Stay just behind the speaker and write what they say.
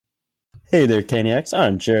Hey there, Caniacs.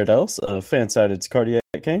 I'm Jared Ellis of Fansided's Cardiac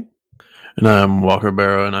Cane. And I'm Walker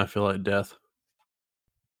Barrow, and I feel like death.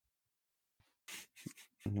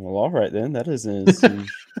 Well, all right then. That isn't as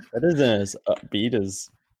upbeat as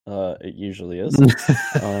it usually is.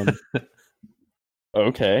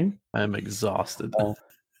 Okay. I'm exhausted.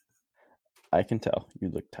 I can tell you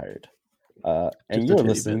look tired. Just and a you're titty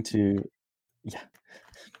listening bit. to, yeah.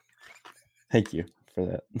 Thank you for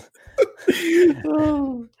that.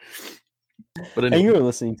 But And anyway, you're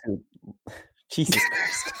listening to, Jesus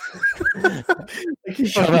Christ. I keep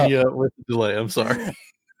Shut fucking up. you up with the delay. I'm sorry.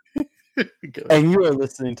 Go ahead. And you are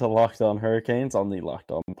listening to Locked On Hurricanes on the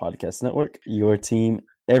Locked On Podcast Network. Your team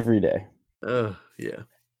every day. Yeah.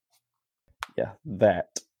 Yeah, that.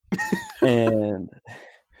 And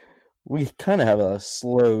we kind of have a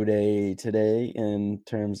slow day today in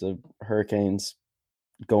terms of Hurricanes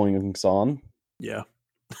going on. Yeah.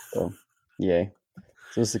 So, yay.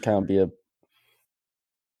 So this will kind of be a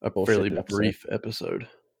fairly bullshit episode. brief episode.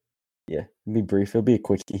 Yeah, it'll be brief. It'll be a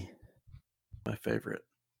quickie. My favorite.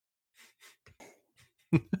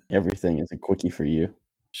 Everything is a quickie for you.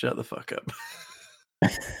 Shut the fuck up.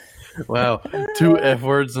 Wow. 2 F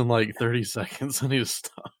words in like 30 seconds. I need to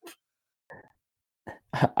stop.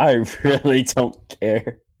 I really don't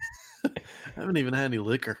care I haven't even had any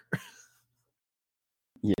liquor.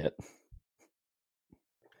 yet.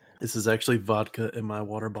 This is actually vodka in my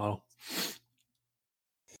water bottle.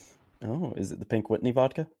 Oh, is it the Pink Whitney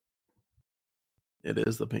vodka? It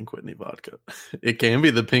is the Pink Whitney vodka. It can be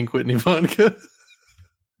the Pink Whitney vodka.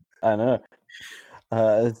 I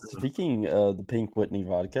know. Speaking of the Pink Whitney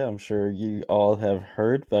vodka, I'm sure you all have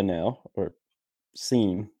heard by now, or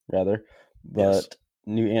seen rather, but Yes.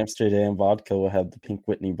 New Amsterdam Vodka will have the Pink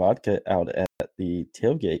Whitney vodka out at the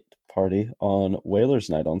tailgate party on Whalers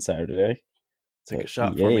Night on Saturday. Take So, a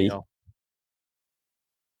shot for me, y'all.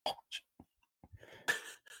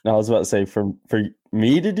 No, I was about to say for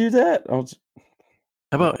me to do that, How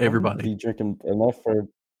about everybody? be drinking enough for.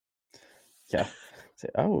 Yeah,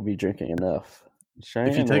 I will be drinking enough.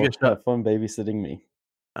 Cheyenne take a will shot- have fun babysitting me.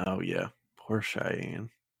 Oh yeah, poor Cheyenne.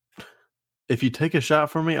 If you take a shot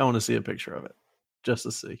for me, I want to see a picture of it, just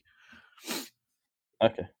to see.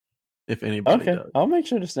 Okay. If anybody Okay, does. I'll make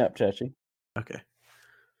sure to Snapchat you. Okay.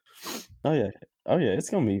 Oh yeah, it's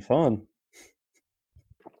gonna be fun.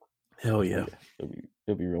 Hell yeah.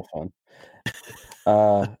 It'll be real fun.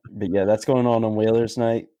 But yeah, that's going on Whalers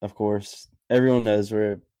Night. Of course, everyone knows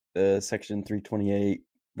where Section 328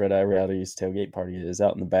 Red Eye Rowdy's tailgate party is,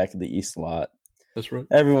 out in the back of the East lot. That's right.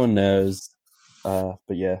 Everyone knows. But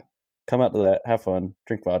yeah, come out to that, have fun,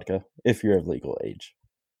 drink vodka if you're of legal age.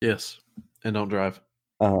 Yes, and don't drive.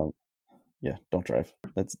 Yeah, don't drive.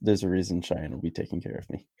 There's a reason Cheyenne will be taking care of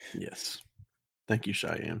me. Yes. Thank you,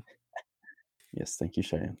 Cheyenne. Yes, thank you,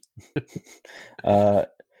 Cheyenne.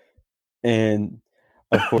 And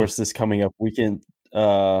of course, this coming up weekend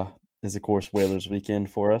is of course Whalers weekend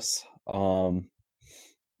for us. I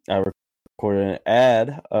recorded an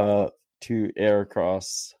ad to air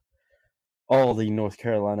across all the North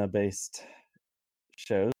Carolina based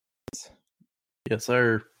shows. Yes,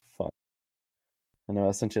 sir. Fun. I know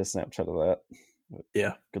I sent you a Snapchat of that.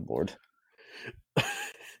 Yeah. Good Lord.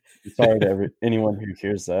 Sorry to anyone who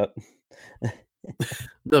hears that.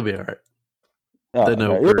 They'll be all right. They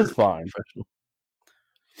know it was fine. Professional.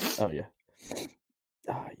 Oh yeah.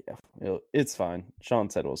 Yeah. It's fine. Sean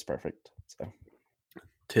said it was perfect. So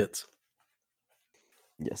Tits.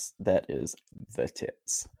 yes, that is the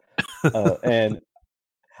tits. And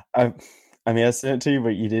I sent it to you,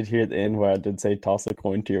 but you did hear at the end where I did say toss a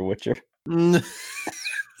coin to your Witcher.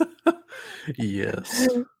 Yes.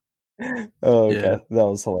 Oh, okay. Yeah. That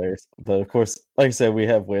was hilarious. But of course, like I said, we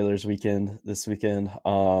have Whalers weekend this weekend.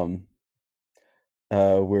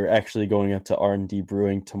 We're actually going up to R&D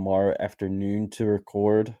Brewing tomorrow afternoon to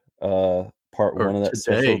record part one of that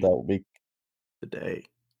special. That will be today,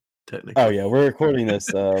 technically. Oh yeah, we're recording this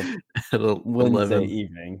Wednesday 11.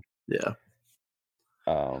 evening. Yeah.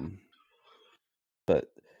 But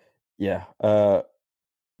yeah,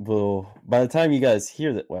 we'll, by the time you guys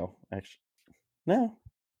hear that, well, actually, no,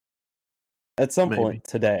 at some point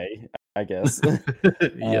today, I guess.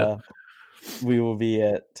 Yeah. We will be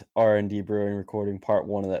at R&D Brewing recording part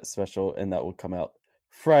one of that special, and that will come out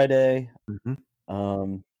Friday.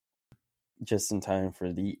 Mm-hmm. Just in time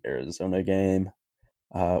for the Arizona game,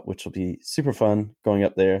 which will be super fun going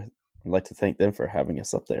up there. I'd like to thank them for having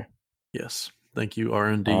us up there. Yes. Thank you,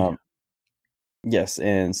 R&D. Yes,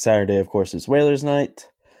 and Saturday, of course, is Whalers Night.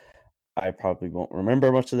 I probably won't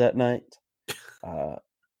remember much of that night.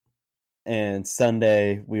 And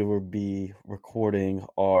Sunday, we will be recording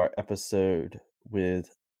our episode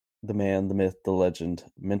with the man, the myth, the legend,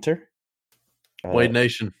 Minter. Wade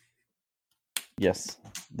Nation. Yes,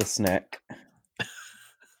 the snack.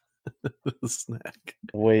 The snack.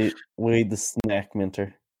 Wade the snack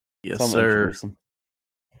Minter. Yes, So I'm sir. introduce him.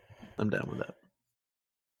 I'm down with that.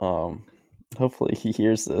 Hopefully he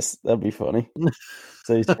hears this. That'd be funny.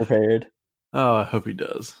 So he's prepared. Oh, I hope he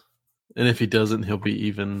does. And if he doesn't, he'll be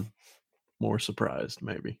even more surprised,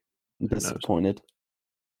 maybe. Disappointed.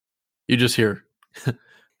 You just hear.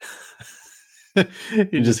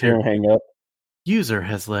 you just hear him hang up. User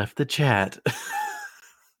has left the chat.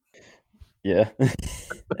 Yeah.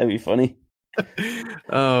 That'd be funny.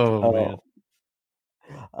 Oh, man.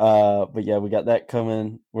 But yeah, we got that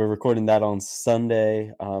coming. We're recording that on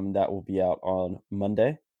Sunday. That will be out on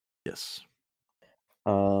Monday. Yes.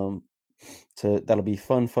 So that'll be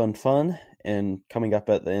fun. And coming up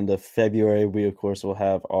at the end of February, we of course will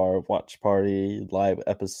have our watch party live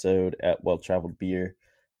episode at Well Traveled Beer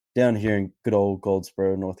down here in good old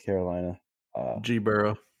Goldsboro, North Carolina.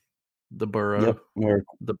 G-Borough. The borough. Yep.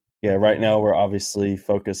 Right now we're obviously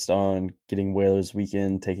focused on getting Whalers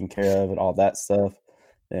Weekend taken care of and all that stuff.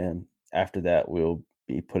 And after that, we'll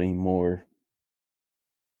be putting more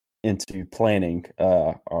into planning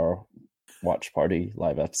our watch party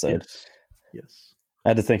live episode. Yes. I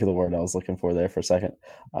had to think of the word I was looking for there for a second.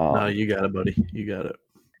 No, you got it, buddy. You got it.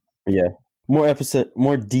 Yeah.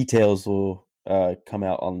 More details will come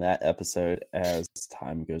out on that episode as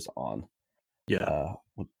time goes on. Yeah.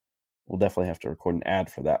 We'll definitely have to record an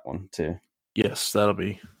ad for that one too. Yes, that'll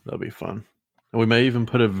be fun. And we may even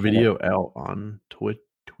put a video out on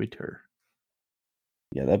Twitter.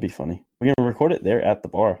 Yeah, that'd be funny. We're gonna record it there at the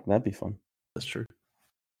bar. That'd be fun. That's true.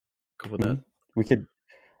 Cool with that.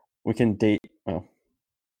 We can date. Well,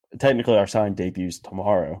 technically our sign debuts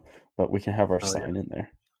tomorrow, but we can have our sign in there.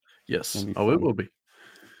 Yes. It will be.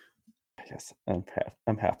 I guess I'm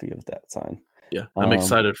happy with that sign. Yeah, I'm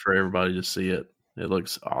excited for everybody to see it. It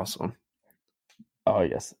looks awesome. Oh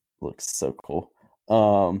yes, it looks so cool.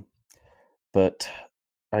 But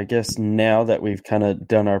I guess now that we've kind of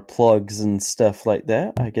done our plugs and stuff like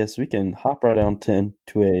that, I guess we can hop right on to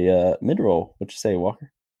a mid-roll. What you say,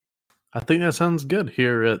 Walker? I think that sounds good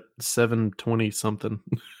here at 7:20 something.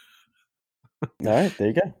 All right, there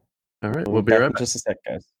you go. All right, we'll be right back. Just a sec,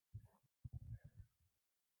 guys.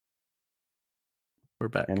 We're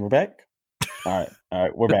back. And we're back. All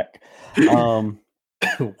right, we're back.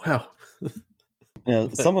 Wow.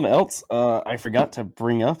 Something else I forgot to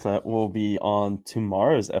bring up that will be on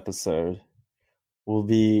tomorrow's episode will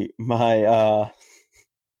be my I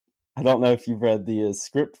don't know if you've read the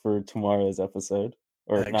script for tomorrow's episode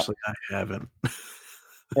or actually not. I haven't.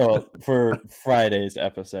 Well, for Friday's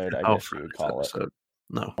episode, I guess you would call episode. It.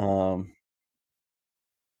 No.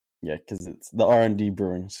 Yeah, because it's the R&D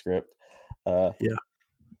Brewing script. Yeah.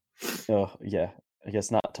 Oh yeah. I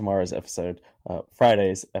guess not tomorrow's episode.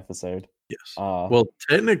 Friday's episode. Yes. Well,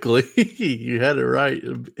 technically, you had it right.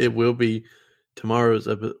 It will be tomorrow's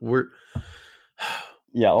episode. All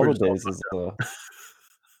the days is.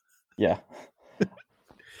 Yeah.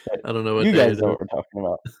 I don't know what you guys know what we're talking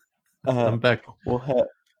about. I'm back.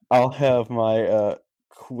 I'll have my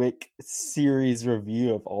quick series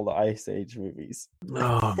review of all the Ice Age movies.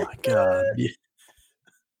 Oh my god!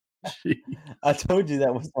 I told you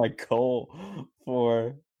that was my goal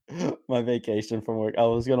for my vacation from work. I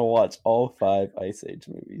was going to watch all 5 Ice Age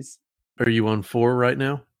movies. Are you on 4 right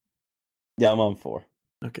now? Yeah, I'm on 4.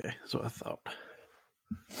 Okay, so I thought.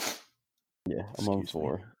 Yeah, I'm on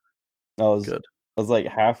 4. I was like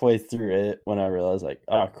halfway through it when I realized like,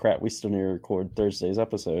 oh crap, we still need to record Thursday's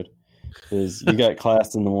episode because you got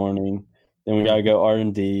class in the morning, then we got to go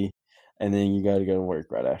R&D, and then you got to go to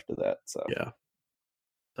work right after that. So yeah.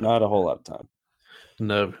 Not a whole lot of time.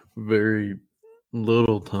 No, very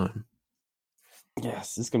little time.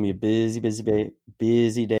 Yes, it's gonna be a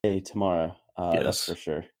busy day tomorrow. Yes. That's for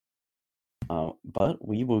sure. But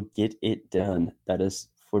we will get it done. That is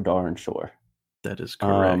for darn sure. That is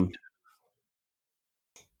correct.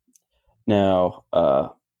 Now,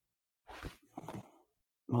 what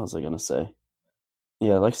was I gonna say?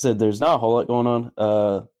 Yeah, like I said, there's not a whole lot going on.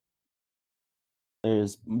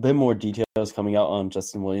 There's been more details coming out on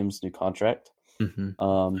Justin Williams' new contract. Mm-hmm.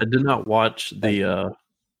 I did not watch the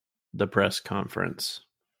press conference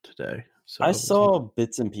today. So I saw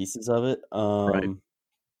bits and pieces of it. Right.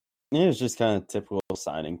 It was just kind of typical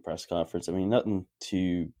signing press conference. I mean, nothing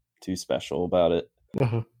too special about it.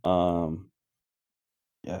 Uh-huh.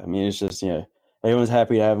 Yeah, I mean, it's just, everyone's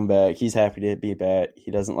happy to have him back. He's happy to be back.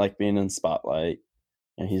 He doesn't like being in the spotlight,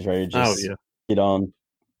 and he's ready to just get on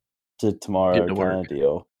to tomorrow kind of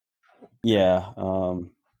deal. Yeah.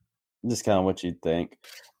 just kind of what you'd think.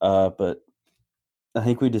 But I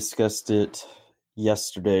think we discussed it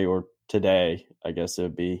yesterday or today, I guess it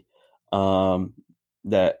would be,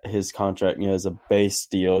 that his contract, is a base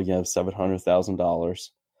deal, $700,000,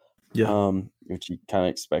 Yeah. which you kind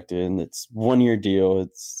of expected. And it's 1 year deal.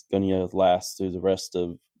 It's going to last through the rest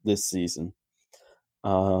of this season.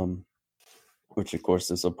 Which of course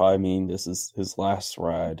this will probably mean this is his last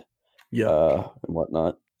ride. Yeah. And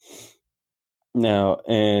whatnot. Now,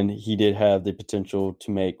 and he did have the potential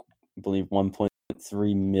to make, I believe,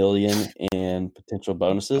 1.3 million in potential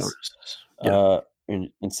bonuses,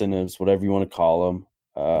 incentives, whatever you want to call them,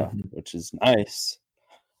 which is nice.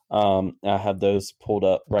 I have those pulled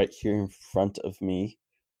up right here in front of me.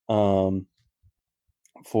 For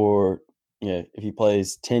if he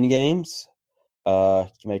plays 10 games, he can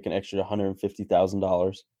make an extra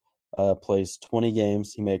 $150,000. Plays 20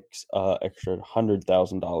 games, he makes extra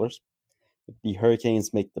 $100,000. If the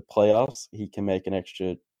Hurricanes make the playoffs, he can make an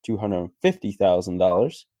extra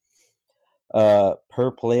 $250,000.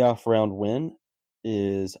 Per playoff round win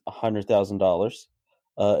is $100,000.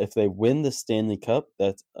 If they win the Stanley Cup,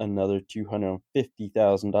 that's another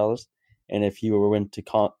 $250,000. And if he were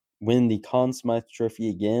to win the Conn Smythe Trophy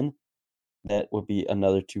again, that would be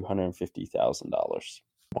another $250,000.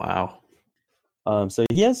 Wow. So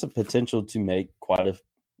he has the potential to make quite a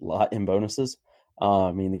lot in bonuses.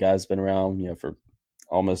 I mean, the guy's been around, for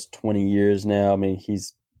almost 20 years now. I mean,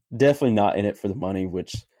 he's definitely not in it for the money,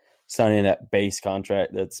 which signing that base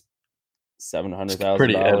contract that's $700,000.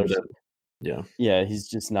 Pretty evident. Yeah. Yeah, he's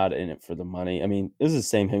just not in it for the money. I mean, it was the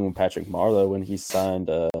same thing with Patrick Marleau when he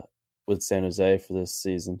signed with San Jose for this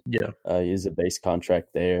season. Yeah. He has a base contract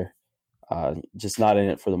there. Just not in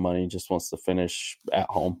it for the money, just wants to finish at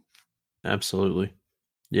home. Absolutely.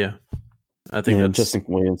 Yeah. I think that's Justin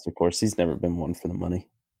Williams, of course, he's never been one for the money.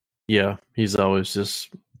 Yeah, he's always just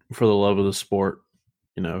for the love of the sport,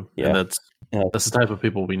 Yeah. And that's the type of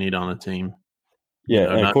people we need on a team.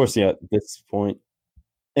 Yeah, and of course, at this point,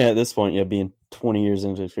 being 20 years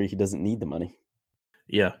into his career, he doesn't need the money.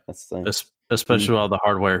 Yeah, that's the thing. Especially all the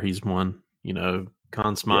hardware he's won.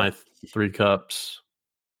 Conn Smythe, 3 cups.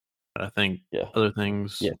 I think other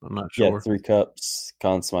things. I'm not sure. Yeah, 3 cups,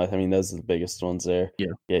 Conn Smythe. I mean, those are the biggest ones there.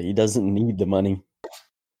 Yeah. He doesn't need the money.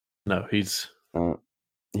 No, he's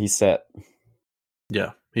set.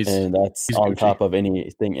 Yeah, and that's on top of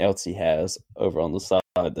anything else he has over on the side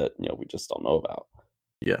that we just don't know about.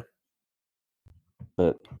 Yeah,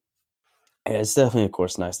 but it's definitely, of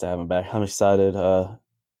course, nice to have him back. I'm excited.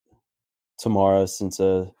 Tomorrow, since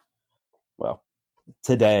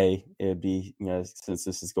today it'd be since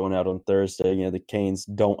this is going out on Thursday, the Canes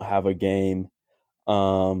don't have a game,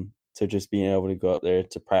 so just being able to go up there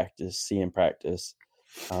to practice, see him practice,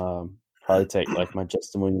 probably take like my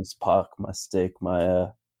Justin Williams puck, my stick, my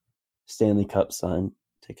Stanley Cup sign,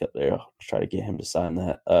 take up there. I'll try to get him to sign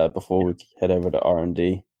that before we head over to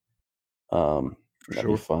R&D. That'd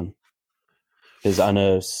be fun, because I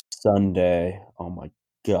know Sunday, oh my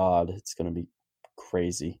God, it's going to be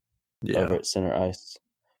crazy over at Center Ice.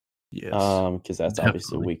 Yes. Because that's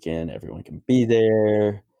obviously a weekend. Everyone can be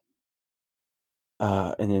there.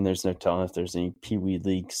 And then there's no telling if there's any Pee Wee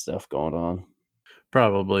League stuff going on.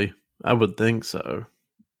 Probably. I would think so.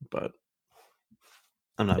 But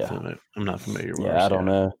I'm not familiar. I'm not familiar with it. I don't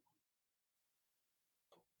know.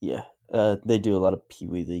 Yeah. They do a lot of Pee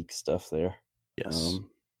Wee League stuff there. Yes.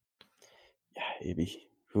 It'd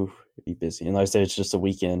be busy. And like I said, it's just a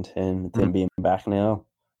weekend, and them being back now.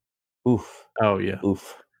 Oof. Oh yeah.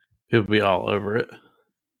 Oof. He'll be all over it.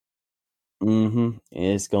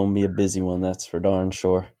 It's gonna be a busy one, that's for darn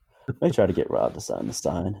sure. I may try to get Rod to sign the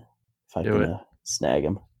sign if I can snag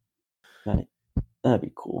him. That'd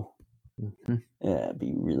be cool. Yeah, that'd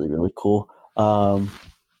be really, really cool. Again,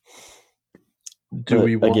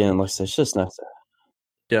 like I said, it's just nice.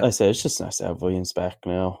 Like I said, it's just nice to have Williams back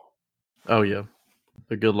now. Oh yeah,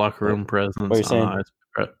 a good locker room presence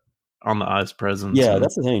on the ice presence. Yeah,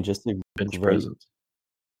 that's the thing. Just a bench presence.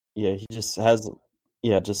 Yeah, he just has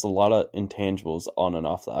just a lot of intangibles on and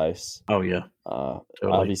off the ice. Oh yeah,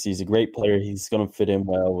 totally. Obviously he's a great player. He's going to fit in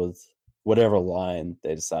well with whatever line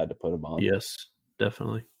they decide to put him on. Yes,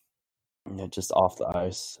 definitely. Just off the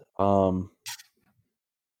ice.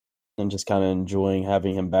 And just kind of enjoying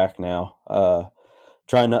having him back now.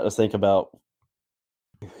 Trying not to think about,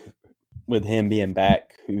 with him being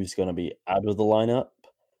back, who's going to be out of the lineup.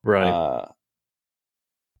 Right.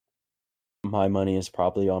 My money is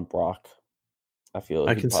probably on Brock. I feel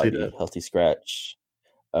I can see that. A healthy scratch.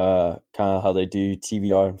 Kind of how they do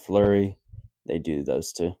TVR and Fleury. They do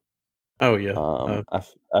those two. Oh yeah. I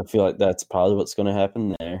feel like that's probably what's going to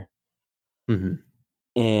happen there.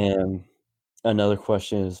 And another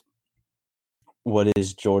question is, what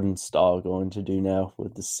is Jordan Stahl going to do now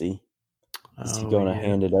with the C? Is he going to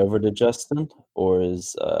hand it over to Justin, or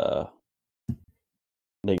is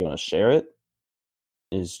they going to share it?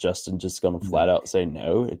 Is Justin just going to flat out say,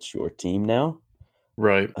 no, it's your team now?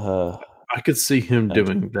 Right. I could see him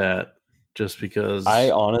doing that just because.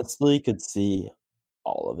 I honestly could see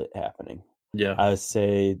all of it happening. Yeah. I would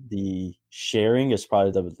say the sharing is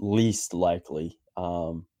probably the least likely.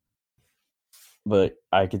 But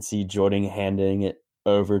I could see Jordan handing it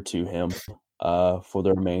over to him for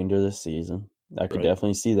the remainder of the season. I could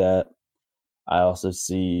definitely see that. I also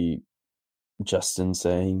see Justin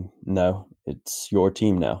saying, no, it's your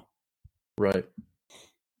team now. Right.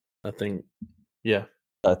 I think, yeah.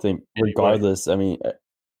 I think regardless, anyway.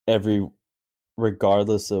 I mean,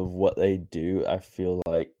 regardless of what they do, I feel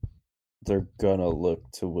like they're going to look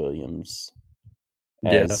to Williams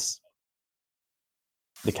as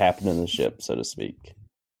the captain of the ship, so to speak.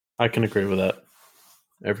 I can agree with that.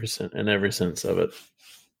 Every sense of it.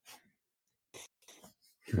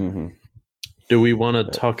 Mm-hmm. Do we want to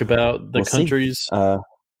talk about the countries? Yeah.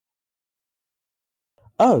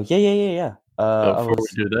 Before we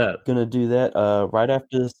do that, gonna do that right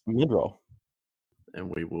after this mid-roll, and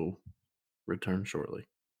we will return shortly.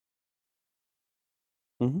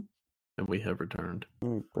 Mm-hmm. And we have returned.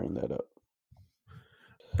 Let me bring that up.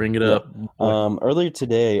 Bring it up. Earlier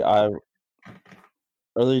today, I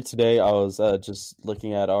was just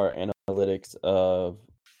looking at our analytics of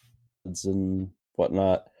and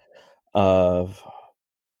whatnot of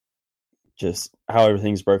just how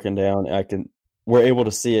everything's broken down. We're able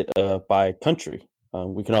to see it by country.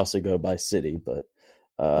 We can also go by city, but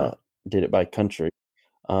did it by country.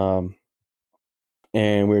 And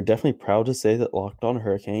we're definitely proud to say that Locked On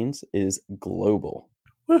Hurricanes is global.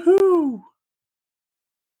 Woohoo!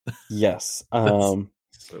 Yes. So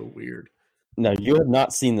weird. Now, you have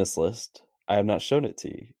not seen this list. I have not shown it to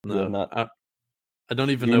you. No, you have not. I don't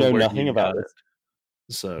even know where nothing you about got it.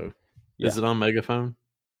 So, is it on Megaphone?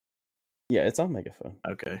 Yeah, it's on Megaphone.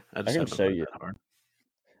 Okay, I can show you.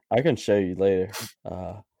 I can show you later.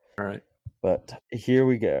 All right. But here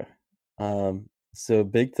we go. So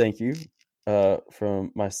big thank you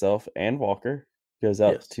from myself and Walker goes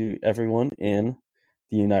out to everyone in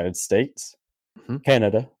the United States,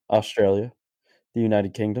 Canada, Australia, the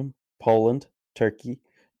United Kingdom, Poland, Turkey,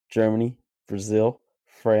 Germany, Brazil,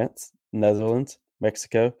 France, Netherlands,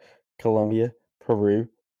 Mexico, Colombia, Peru,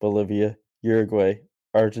 Bolivia, Uruguay,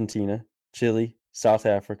 Argentina, Chile, South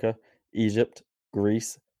Africa, Egypt,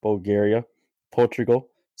 Greece, Bulgaria, Portugal,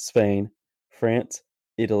 Spain, France,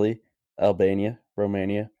 Italy, Albania,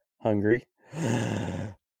 Romania, Hungary,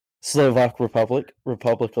 Slovak Republic,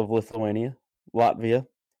 Republic of Lithuania, Latvia,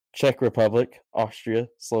 Czech Republic, Austria,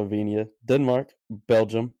 Slovenia, Denmark,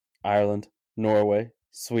 Belgium, Ireland, Norway,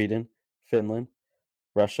 Sweden, Finland,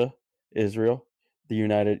 Russia, Israel, the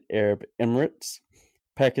United Arab Emirates,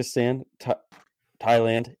 Pakistan,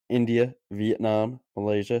 Thailand, India, Vietnam,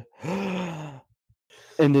 Malaysia,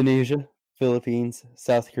 Indonesia, Philippines,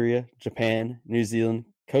 South Korea, Japan, New Zealand,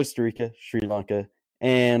 Costa Rica, Sri Lanka,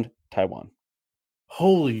 and Taiwan.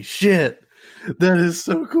 Holy shit. That is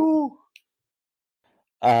so cool.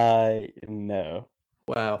 I know.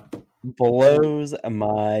 Wow. Blows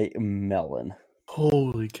my melon.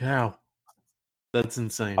 Holy cow. That's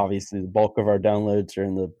insane. Obviously, the bulk of our downloads are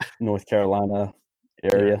in the North Carolina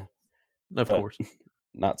area. Yeah, of course.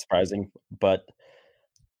 Not surprising. But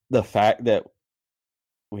the fact that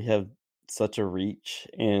we have such a reach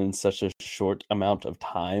in such a short amount of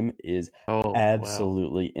time is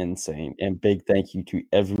absolutely insane. And big thank you to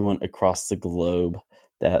everyone across the globe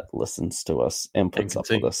that listens to us and puts up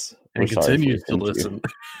with us. And continues to listen.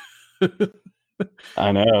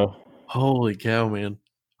 I know. Holy cow, man.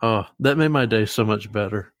 Oh, that made my day so much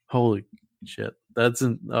better. Holy shit. Oh,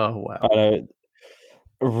 wow. I know. It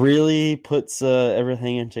really puts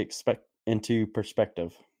everything into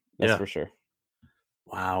perspective. That's for sure.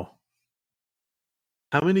 Wow.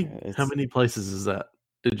 How many places is that?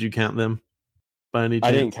 Did you count them by any chance?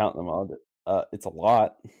 I didn't count them all. It's a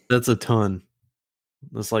lot. That's a ton.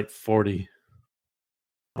 That's like 40.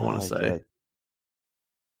 I want to say. God.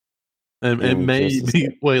 And it may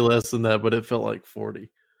be way less than that, but it felt like 40.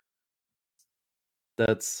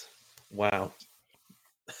 That's wow.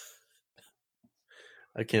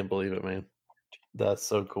 I can't believe it, man. That's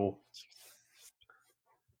so cool.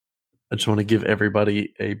 I just want to give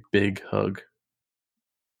everybody a big hug.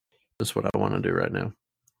 That's what I want to do right now.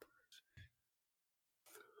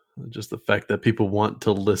 Just the fact that people want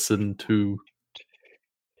to listen to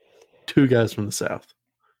two guys from the South.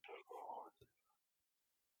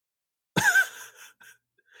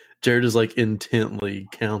 Jared is like intently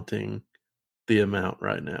counting the amount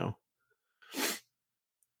right now.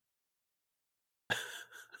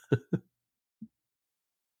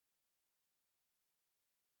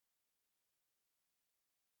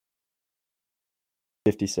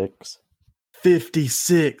 $56.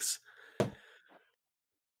 56.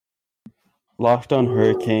 Locked on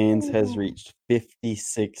Hurricanes has reached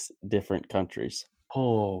 56 different countries.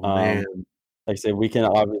 Oh, man. Like I said, we can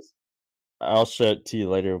obviously, I'll show it to you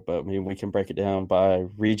later, but I mean, we can break it down by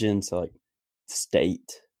region, so like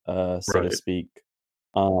state, so to speak,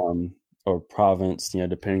 or province,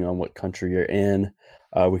 depending on what country you're in.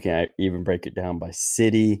 We can even break it down by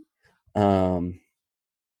city. Yeah,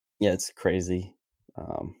 it's crazy.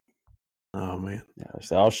 Oh, man. Yeah,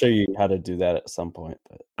 so I'll show you how to do that at some point.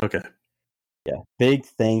 But okay. Yeah, big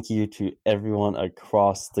thank you to everyone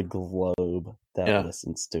across the globe that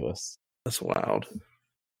listens to us. That's wild.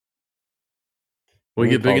 We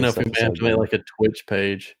get big enough, we may have to make like a Twitch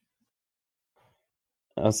page.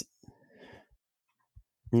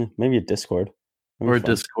 Maybe a Discord. Or a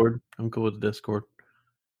Discord. I'm cool with Discord.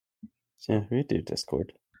 Yeah, we do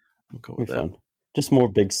Discord. I'm cool with that. Fun. Just more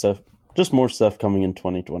big stuff. Just more stuff coming in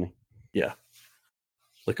 2020. Yeah.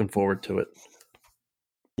 Looking forward to it.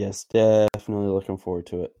 Yes, definitely looking forward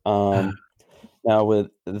to it. Now with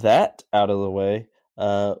that out of the way,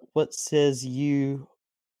 what say you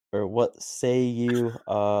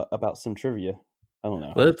about some trivia? I don't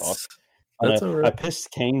know. That's all right. I pissed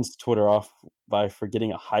Kane's Twitter off by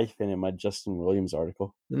forgetting a hyphen in my Justin Williams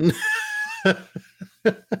article.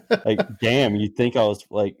 Like, damn, you'd think I was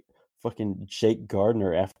like fucking Jake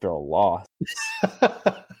Gardner after a loss.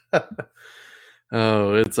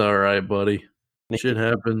 Oh, it's all right, buddy. Shit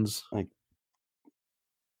happens. Like,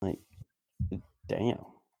 damn.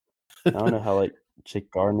 I don't know how like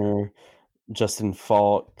Jake Gardner, Justin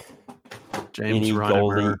Falk, James any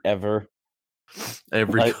Reimer. goalie ever.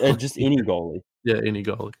 Just any goalie. Yeah, any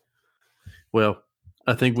goalie. Well,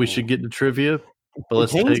 I think we should get to trivia. But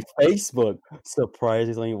let's take Facebook.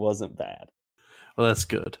 Surprisingly, wasn't bad. Well, that's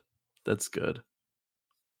good. That's good.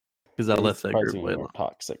 Because I left that group way long.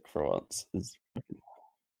 Toxic for once.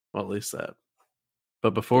 Well, at least that.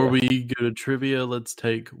 But before we go to trivia, let's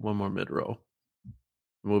take one more mid-roll.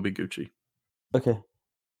 We'll be Gucci. Okay.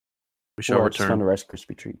 We shall return. I just found a Rice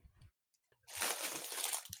Krispie treat.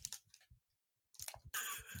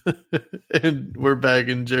 And we're back,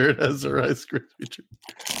 and Jared has a Rice Krispie treat.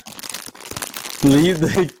 Leave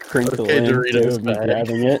the crinkle in of me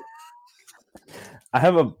grabbing it. I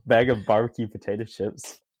have a bag of barbecue potato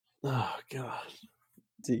chips. Oh, God.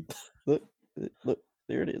 See, look,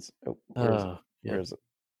 there it is. Oh, where is it? Where is it?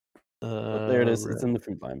 There it is. It's in the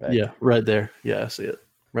food line bag. Yeah, right there. Yeah, I see it.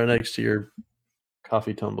 Right next to your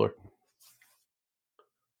coffee tumbler.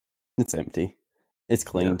 It's empty. It's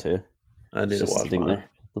clean too. I need to wash mine. There,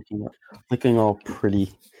 looking all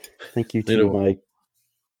pretty. Thank you to my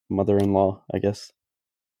mother-in-law, I guess.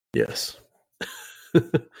 Yes.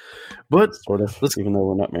 But sort of, even though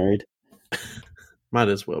we're not married. Might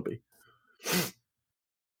as well be.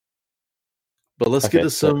 But let's get to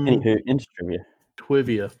some into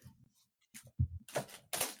trivia.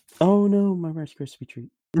 Oh no, my Rice Krispie treat.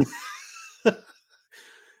 I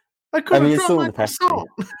it's still in the packaging.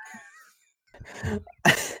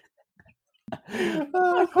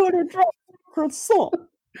 I could have dropped my croissant.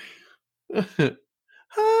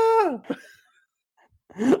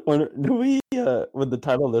 Do we, with the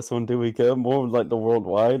title of this one, do we go more like the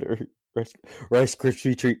worldwide or Rice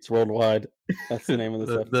Krispie treats worldwide? That's the name of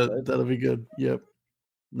this episode. That'll be good. Yep.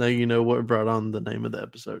 Now you know what brought on the name of the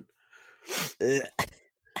episode.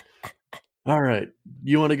 All right.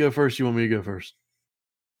 You want to go first? You want me to go first?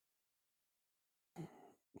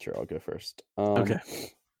 Sure, I'll go first. Okay.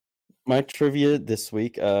 My trivia this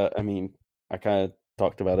week, I kind of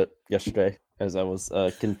talked about it yesterday as I was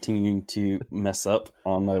continuing to mess up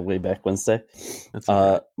on my way back Wednesday. That's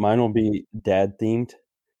right. Mine will be dad themed.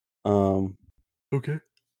 Okay.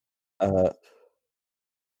 How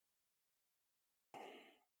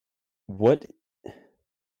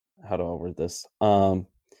do I word this?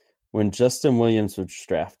 When Justin Williams was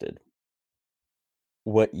drafted,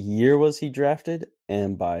 what year was he drafted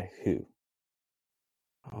and by who?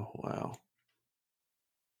 Oh, wow.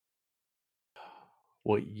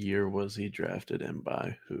 What year was he drafted and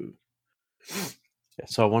by who?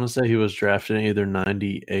 So I want to say he was drafted in either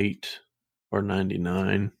 98 or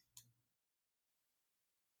 99.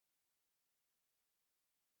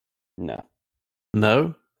 No.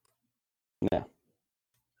 No? No.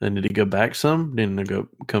 Then did he go back some? Didn't he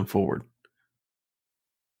come forward?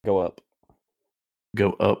 Go up.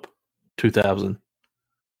 Go up 2000.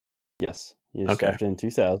 Yes. He was Okay. drafted in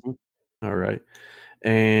 2000. All right.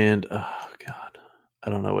 And, oh, God, I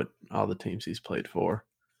don't know what all the teams he's played for.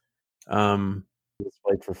 He's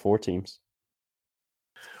played for 4 teams.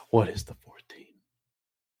 What is the 4th team?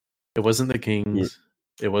 It wasn't the Kings.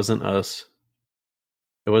 It wasn't us.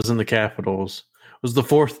 It wasn't the Capitals. It was the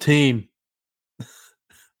 4th team.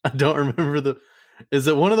 I don't remember is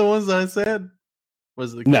it one of the ones I said?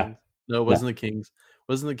 Was it the Kings? No, it wasn't the Kings.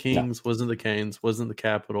 Wasn't the Kings. Wasn't the Canes. Wasn't the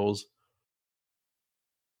Capitals.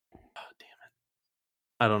 Oh, damn it.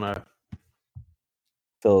 I don't know.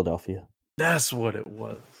 Philadelphia. That's what it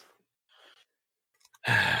was.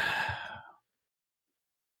 I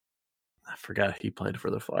forgot he played for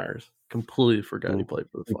the Flyers. Completely forgot he played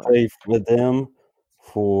for the Flyers. He played with them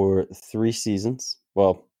for 3 seasons.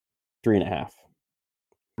 Well, 3.5.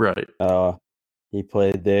 Right. He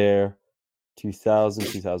played there 2000,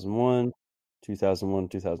 2001, 2001,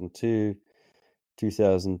 2002,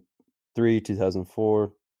 2003,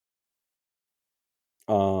 2004.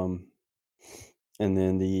 And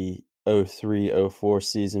then the 03-04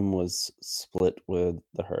 season was split with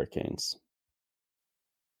the Hurricanes.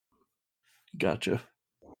 Gotcha.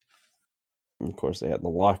 And of course, they had the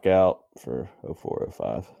lockout for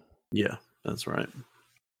 04-05. Yeah, that's right.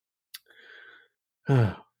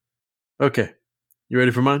 Okay. You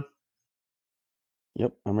ready for mine?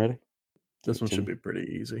 Yep, I'm ready. This one should be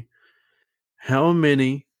pretty easy. How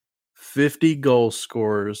many 50 goal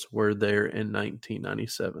scorers were there in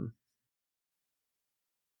 1997?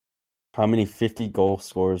 How many 50 goal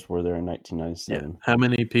scorers were there in 1997? Yeah. How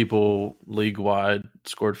many people league-wide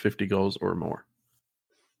scored 50 goals or more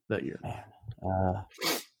that year? Man, I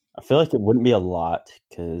feel like it wouldn't be a lot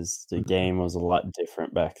because the game was a lot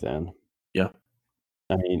different back then. Yeah.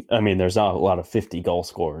 I mean, there's not a lot of 50 goal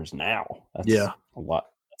scorers now. That's a lot.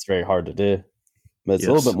 That's very hard to do, but it's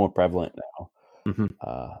a little bit more prevalent now. Mm-hmm.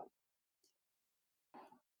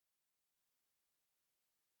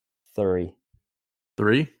 3.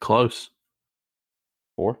 3? Close.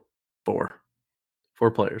 4? 4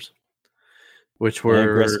 players. Which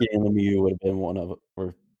were Gretzky and Lemieux would have been one of,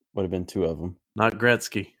 or would have been 2 of them. Not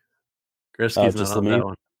Gretzky. Gretzky's not on that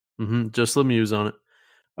one. Mm-hmm. Just Lemieux's on it.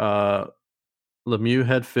 Lemieux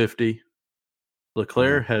had 50.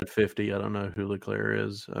 Leclerc had 50. I don't know who Leclerc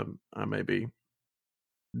is. I may be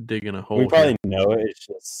digging a hole. We probably know it. It's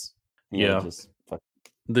just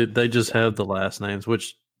they just have the last names.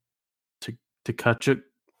 Which Tkachuk,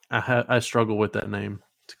 I struggle with that name.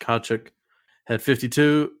 Tkachuk had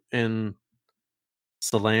 52, and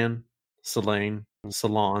Salon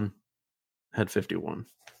had 51.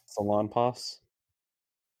 Salonpas?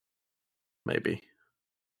 Maybe.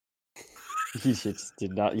 You just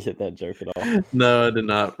did not get that joke at all. No, I did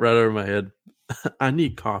not. Right over my head. I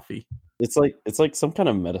need coffee. It's like some kind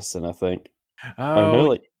of medicine, I think. Oh, I know,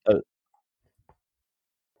 like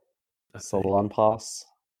Salonpas.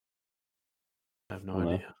 I have no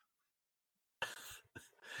idea.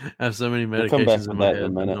 I have so many medications come back in my head. In a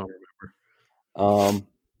minute. I don't remember.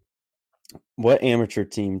 What amateur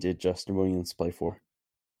team did Justin Williams play for?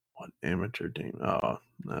 What amateur team? Oh,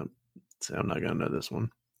 no. See, I'm not gonna know this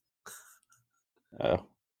one. Oh,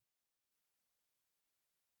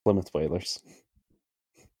 Plymouth Whalers.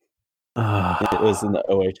 It was in the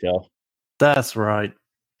OHL. That's right.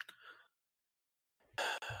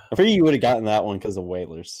 I figured you would have gotten that one because of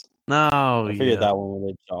Whalers. No, I figured that one would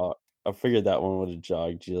have jogged. I figured that one would have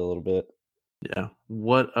jogged you a little bit. Yeah.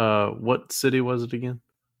 What city was it again?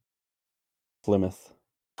 Plymouth.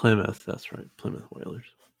 That's right. Plymouth Whalers.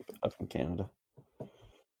 Up in Canada.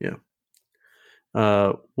 Yeah.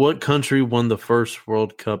 What country won the first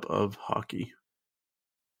World Cup of hockey?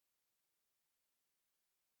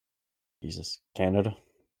 Jesus, Canada?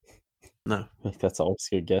 No. That's always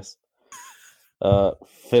a good guess.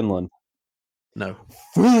 Finland. No.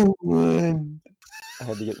 Finland. I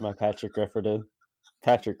had to get my Patrick reference.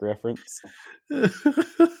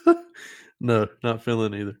 No, not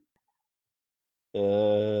Finland either.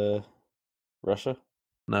 Russia?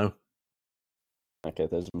 No. Okay,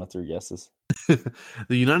 those are my 3 guesses. The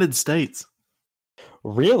United States.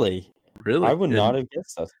 Really? Really? I would not have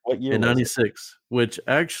guessed that. What year? In 96, which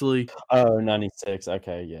actually. Oh, 96.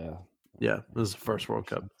 Okay, yeah. Yeah, this is the first World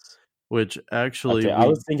Cup. Which actually. Okay, I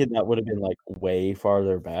was thinking that would have been like way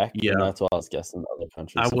farther back. Yeah. And that's what I was guessing other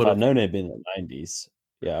countries. If I'd known it had been in the 90s,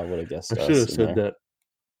 yeah, I would have guessed. I should have said that.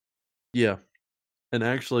 Yeah. And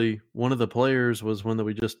actually, one of the players was one that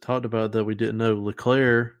we just talked about that we didn't know.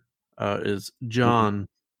 Leclerc is John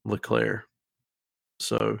Leclerc.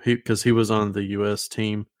 So because he was on the U.S.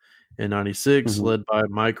 team in 96, led by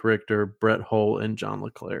Mike Richter, Brett Hull, and John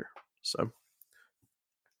Leclerc. So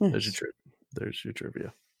there's your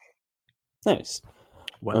trivia. Nice.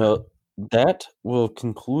 Wow. That will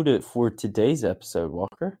conclude it for today's episode,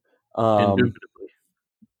 Walker. Indubitably.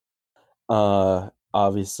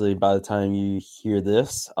 Obviously, by the time you hear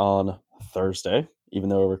this on Thursday, even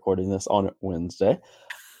though we're recording this on Wednesday,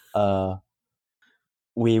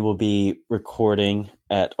 we will be recording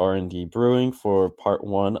at R&D Brewing for part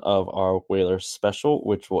 1 of our Whaler special,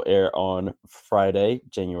 which will air on Friday,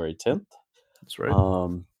 January 10th. That's right.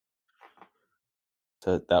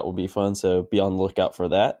 So that will be fun. So be on the lookout for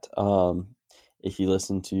that. If you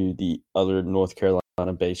listen to the other North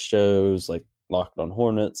Carolina-based shows like Locked on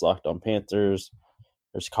Hornets, Locked on Panthers,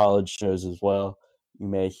 there's college shows as well, you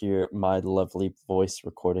may hear my lovely voice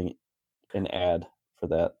recording an ad for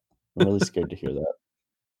that. I'm really scared to hear that.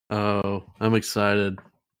 Oh, I'm excited.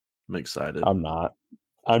 I'm not.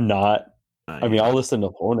 I mean, I'll listen to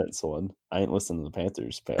the Hornets one. I ain't listening to the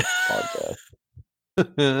Panthers podcast.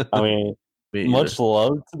 I mean, much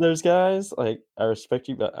love to those guys. Like, I respect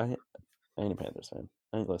you, but I ain't a Panthers fan.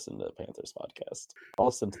 I ain't listening to the Panthers podcast.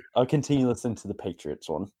 I'll continue listening to the Patriots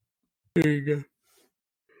one. There you go.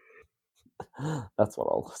 That's what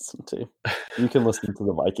I'll listen to. You can listen to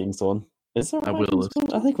the Vikings one. Is there a Vikings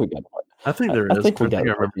one? I think we got one. I think there is. I think I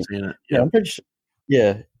remember seeing it. Yeah, I'm pretty sure.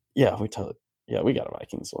 Yeah, we got a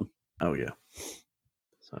Vikings one. Oh yeah.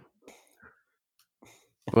 So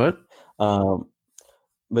what?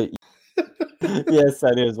 But yes,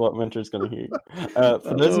 that is what Mentor's going to hear.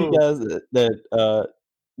 For those of you guys that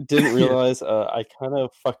didn't realize, I kind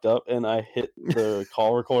of fucked up and I hit the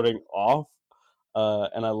call recording off,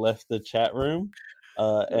 and I left the chat room,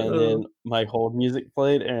 and then my hold music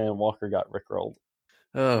played, and Walker got rickrolled.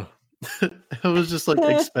 Oh, I was just like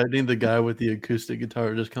expecting the guy with the acoustic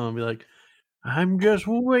guitar just come and be like, "I'm just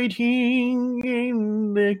waiting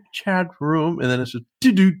in the chat room," and then it's just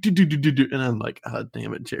do, and I'm like, "Oh,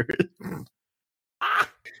 damn it, Jared."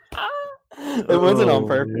 It wasn't on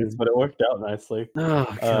purpose, but it worked out nicely.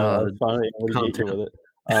 Oh god, finally able to get here with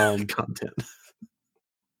it. Content.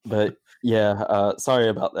 But yeah, sorry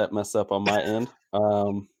about that mess up on my end.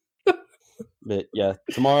 But yeah,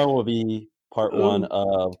 tomorrow will be part 1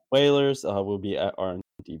 of Whalers. We'll be at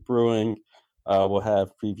R&D Brewing. We'll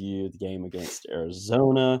have preview of the game against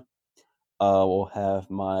Arizona. We'll have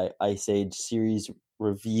my Ice Age series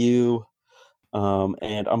review,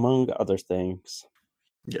 and among other things.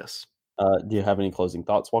 Yes. Do you have any closing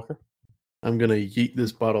thoughts, Walker? I'm gonna yeet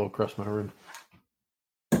this bottle across my room.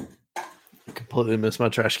 I completely missed my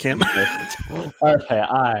trash can. Okay,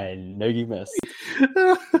 I know you missed.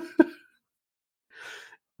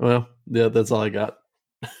 Well, yeah, that's all I got.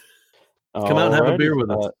 Come out and have a beer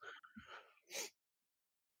with us.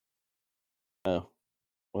 Oh,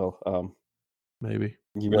 well, maybe.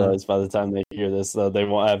 You realize by the time they hear this, they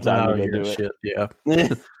won't have time to go do it. Shit, yeah.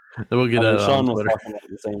 We'll get Sean was talking about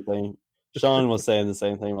the same thing. Sean was saying the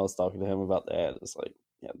same thing. I was talking to him about the ad. It's like,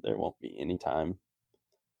 yeah, there won't be any time.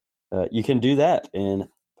 You can do that in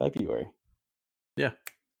February. Yeah.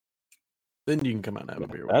 Then you can come out and have a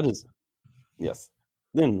beer with us. Yes.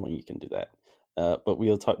 Then you can do that. But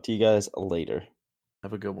we'll talk to you guys later.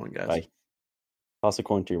 Have a good one, guys. Bye. Toss a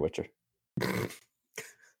coin to your Witcher.